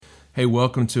Hey,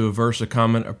 welcome to A Verse, a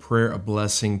Comment, a Prayer, a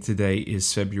Blessing. Today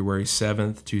is February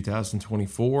 7th,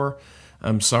 2024.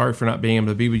 I'm sorry for not being able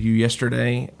to be with you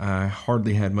yesterday. I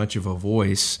hardly had much of a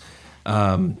voice.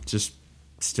 Just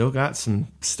still got some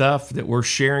stuff that we're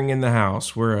sharing in the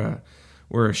house. We're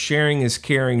a sharing is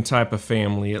caring type of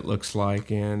family, it looks like.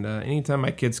 And anytime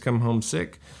my kids come home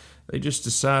sick, they just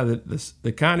decide that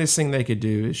the kindest thing they could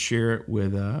do is share it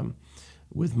with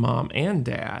mom and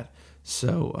dad.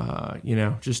 So,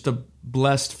 just a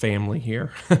blessed family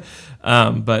here.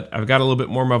 But I've got a little bit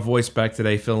more of my voice back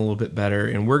today, feeling a little bit better.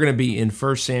 And we're going to be in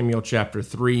 1 Samuel chapter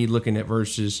 3, looking at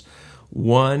verses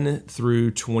 1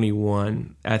 through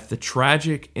 21 at the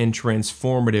tragic and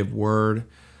transformative word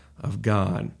of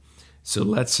God. So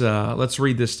let's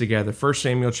read this together. 1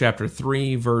 Samuel chapter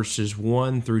 3, verses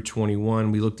 1 through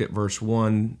 21. We looked at verse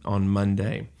 1 on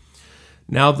Monday.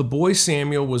 Now the boy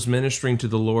Samuel was ministering to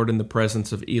the Lord in the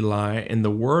presence of Eli, and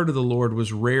the word of the Lord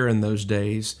was rare in those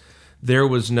days. There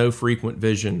was no frequent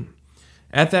vision.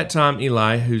 At that time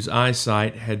Eli, whose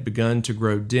eyesight had begun to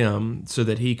grow dim so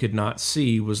that he could not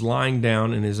see, was lying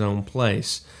down in his own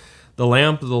place. The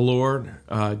lamp of the Lord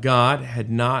God had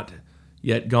not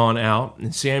yet gone out,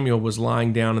 and Samuel was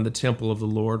lying down in the temple of the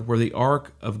Lord, where the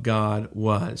ark of God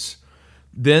was.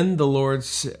 Then the Lord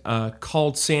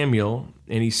called Samuel,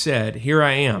 and he said, "Here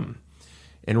I am,"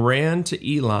 and ran to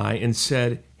Eli and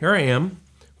said, "Here I am,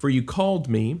 for you called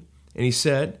me." And he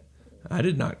said, "I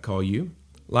did not call you.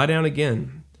 Lie down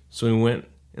again." So he went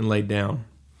and laid down.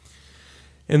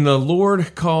 And the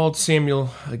Lord called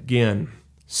Samuel again,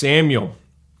 "Samuel."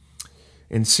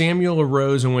 And Samuel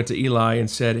arose and went to Eli and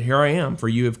said, "Here I am, for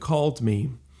you have called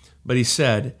me." But he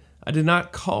said, "I did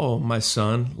not call, my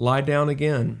son. Lie down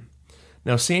again."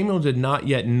 Now Samuel did not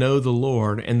yet know the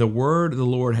Lord, and the word of the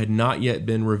Lord had not yet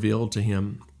been revealed to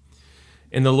him.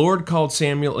 And the Lord called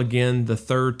Samuel again the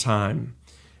third time.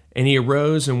 And he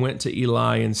arose and went to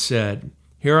Eli and said,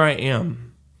 "Here I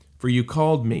am, for you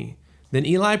called me." Then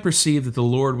Eli perceived that the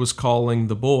Lord was calling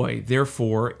the boy.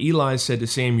 Therefore Eli said to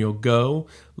Samuel, "Go,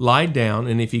 lie down,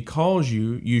 and if he calls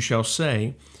you, you shall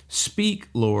say, 'Speak,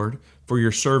 Lord, for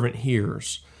your servant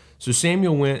hears.'" So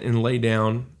Samuel went and lay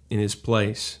down in his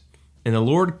place. And the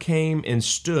Lord came and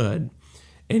stood,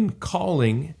 and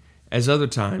calling, as other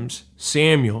times,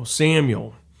 "Samuel,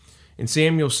 Samuel." And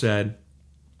Samuel said,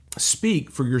 "Speak,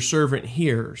 for your servant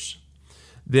hears."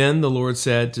 Then the Lord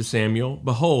said to Samuel,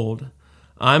 "Behold,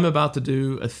 I am about to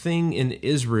do a thing in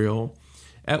Israel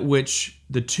at which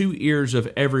the two ears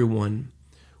of everyone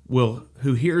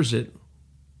who hears it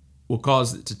will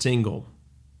cause it to tingle.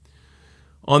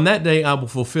 On that day I will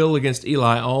fulfill against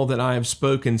Eli all that I have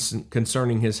spoken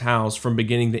concerning his house from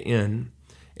beginning to end.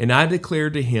 And I declare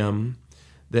to him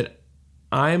that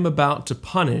I am about to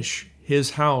punish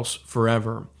his house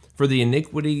forever for the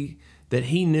iniquity that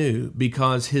he knew,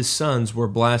 because his sons were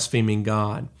blaspheming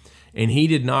God, and he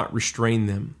did not restrain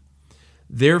them.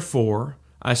 Therefore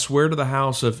I swear to the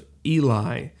house of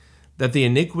Eli that the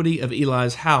iniquity of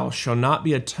Eli's house shall not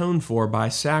be atoned for by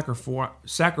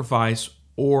sacrifice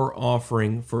or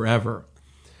offering forever."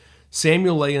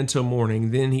 Samuel lay until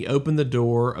morning. Then he opened the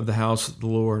door of the house of the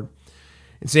Lord.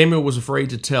 And Samuel was afraid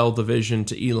to tell the vision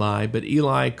to Eli. But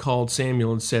Eli called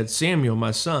Samuel and said, "Samuel,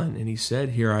 my son." And he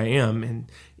said, "Here I am."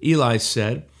 And Eli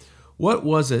said, "What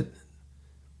was it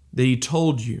that he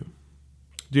told you?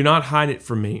 Do not hide it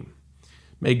from me.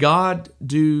 May God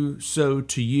do so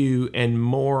to you and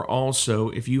more also,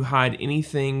 if you hide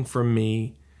anything from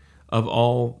me of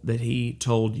all that he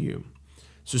told you."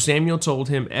 So Samuel told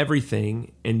him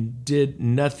everything and hid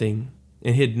nothing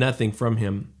from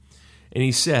him. And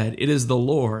he said, "It is the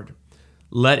Lord.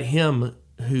 Let him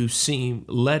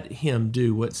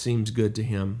do what seems good to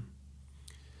him."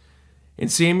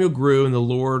 And Samuel grew, and the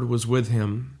Lord was with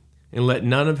him, and let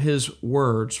none of his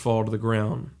words fall to the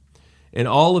ground. And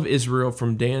all of Israel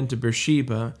from Dan to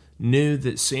Beersheba knew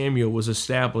that Samuel was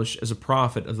established as a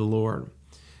prophet of the Lord.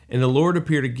 And the Lord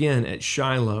appeared again at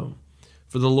Shiloh.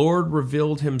 For the Lord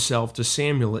revealed himself to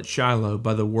Samuel at Shiloh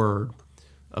by the word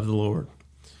of the Lord.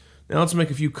 Now let's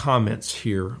make a few comments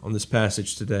here on this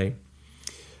passage today.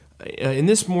 In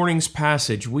this morning's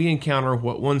passage, we encounter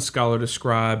what one scholar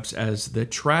describes as the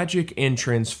tragic and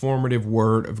transformative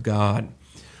word of God.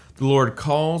 The Lord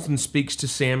calls and speaks to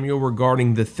Samuel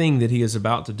regarding the thing that he is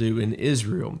about to do in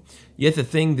Israel. Yet the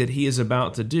thing that he is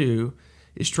about to do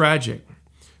is tragic.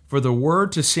 For the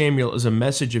word to Samuel is a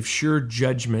message of sure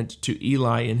judgment to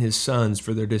Eli and his sons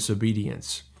for their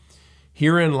disobedience.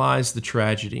 Herein lies the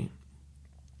tragedy.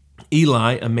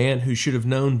 Eli, a man who should have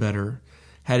known better,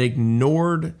 had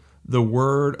ignored the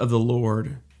word of the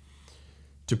Lord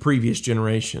to previous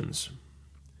generations.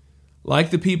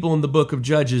 Like the people in the book of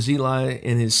Judges, Eli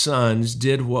and his sons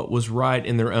did what was right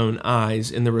in their own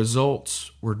eyes, and the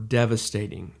results were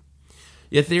devastating.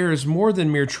 Yet there is more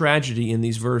than mere tragedy in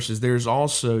these verses. There is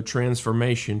also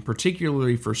transformation,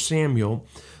 particularly for Samuel,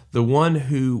 the one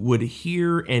who would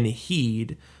hear and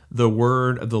heed the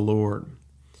word of the Lord.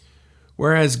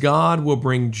 Whereas God will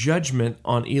bring judgment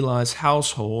on Eli's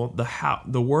household,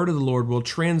 the word of the Lord will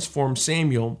transform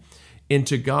Samuel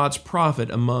into God's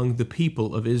prophet among the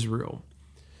people of Israel.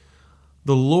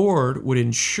 The Lord would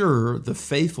ensure the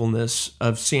faithfulness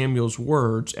of Samuel's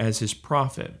words as his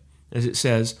prophet. As it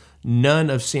says, none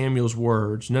of Samuel's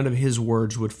words, none of his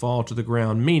words would fall to the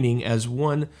ground, meaning, as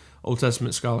one Old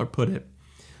Testament scholar put it,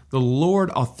 the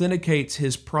Lord authenticates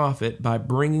his prophet by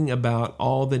bringing about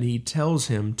all that he tells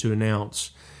him to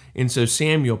announce. And so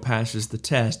Samuel passes the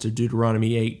test of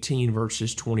Deuteronomy 18,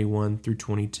 verses 21 through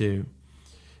 22.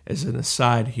 As an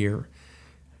aside here,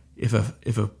 if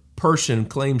a person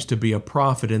claims to be a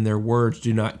prophet and their words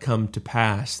do not come to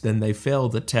pass, then they fail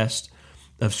the test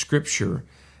of Scripture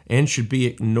and should be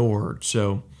ignored.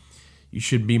 So you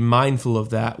should be mindful of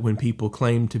that when people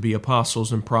claim to be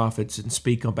apostles and prophets and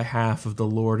speak on behalf of the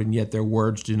Lord, and yet their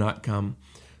words do not come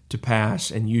to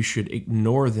pass, and you should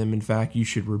ignore them. In fact, you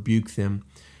should rebuke them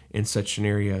in such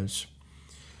scenarios.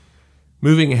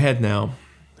 Moving ahead now,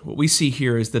 what we see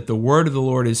here is that the word of the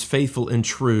Lord is faithful and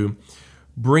true,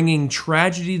 bringing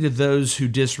tragedy to those who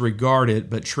disregard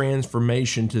it, but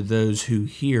transformation to those who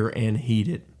hear and heed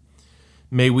it.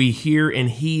 May we hear and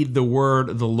heed the word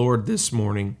of the Lord this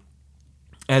morning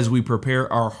as we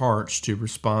prepare our hearts to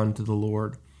respond to the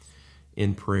Lord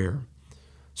in prayer.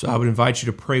 So I would invite you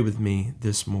to pray with me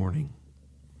this morning.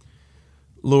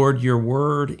 Lord, your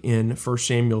word in 1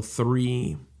 Samuel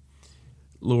 3,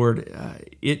 Lord,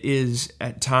 it is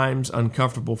at times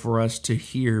uncomfortable for us to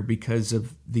hear because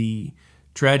of the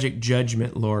tragic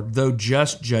judgment, Lord, though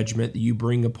just judgment that you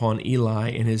bring upon Eli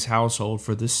and his household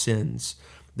for the sins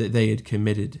that they had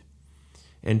committed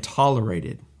and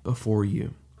tolerated before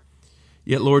you.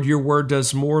 Yet, Lord, your word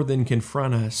does more than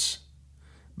confront us,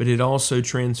 but it also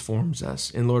transforms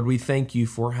us. And Lord, we thank you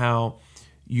for how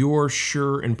your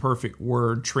sure and perfect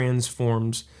word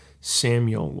transforms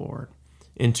Samuel, Lord,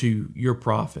 into your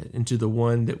prophet, into the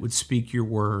one that would speak your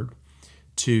word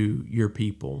to your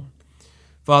people.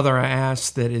 Father, I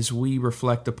ask that as we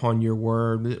reflect upon your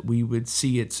word, that we would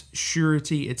see its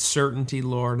surety, its certainty,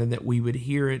 Lord, and that we would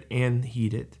hear it and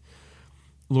heed it.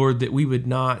 Lord, that we would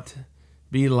not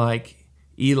be like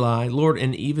Eli, Lord,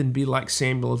 and even be like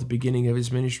Samuel at the beginning of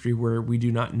his ministry, where we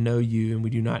do not know you and we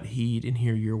do not heed and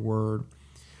hear your word.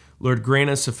 Lord,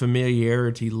 grant us a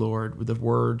familiarity, Lord, with the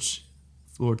words,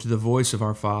 Lord, to the voice of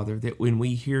our Father, that when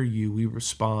we hear you, we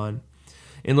respond.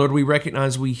 And Lord, we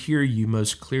recognize we hear you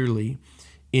most clearly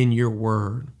in your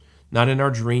word, not in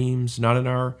our dreams, not in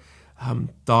our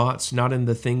thoughts, not in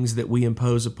the things that we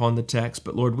impose upon the text,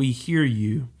 but Lord, we hear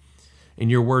you, and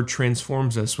your word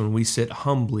transforms us when we sit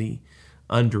humbly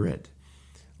under it.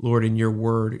 Lord, and your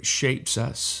word shapes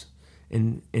us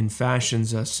and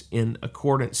fashions us in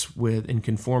accordance with and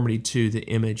conformity to the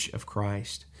image of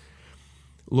Christ.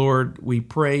 Lord, we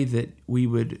pray that we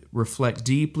would reflect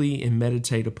deeply and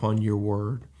meditate upon your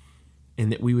word,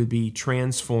 and that we would be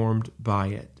transformed by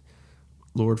it,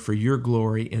 Lord, for your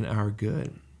glory and our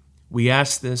good. We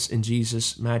ask this in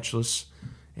Jesus' matchless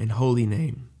and holy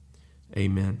name.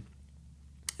 Amen.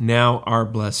 Now our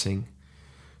blessing.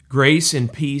 Grace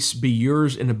and peace be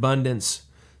yours in abundance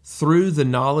through the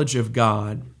knowledge of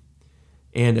God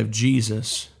and of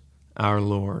Jesus our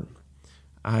Lord.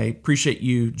 I appreciate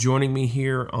you joining me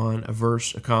here on a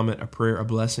verse, a comment, a prayer, a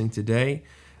blessing today.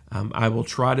 I will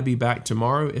try to be back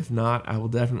tomorrow. If not, I will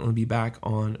definitely be back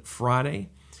on Friday.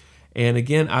 And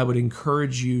again, I would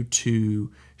encourage you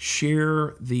to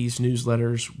share these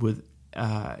newsletters with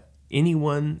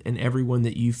anyone and everyone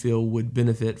that you feel would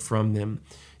benefit from them.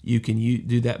 You can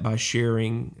do that by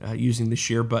sharing, using the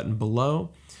share button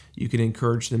below. You can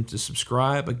encourage them to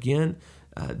subscribe. Again,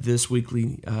 this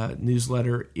weekly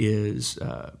newsletter is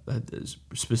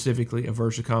specifically a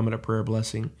verse, a comment, a prayer, a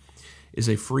blessing, is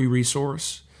a free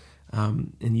resource.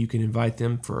 And you can invite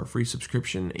them for a free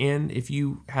subscription. And if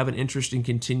you have an interest in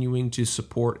continuing to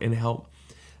support and help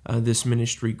this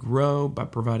ministry grow by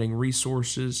providing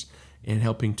resources and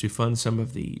helping to fund some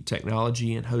of the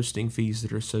technology and hosting fees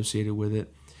that are associated with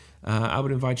it, I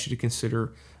would invite you to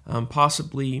consider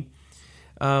possibly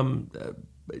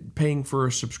paying for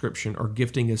a subscription or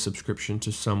gifting a subscription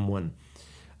to someone.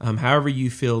 However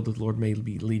you feel the Lord may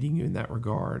be leading you in that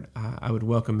regard, I would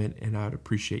welcome it and I would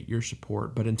appreciate your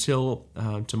support. But until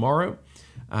tomorrow,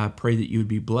 I pray that you would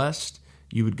be blessed,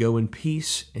 you would go in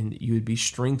peace, and you would be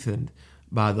strengthened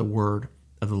by the word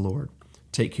of the Lord.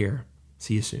 Take care.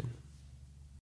 See you soon.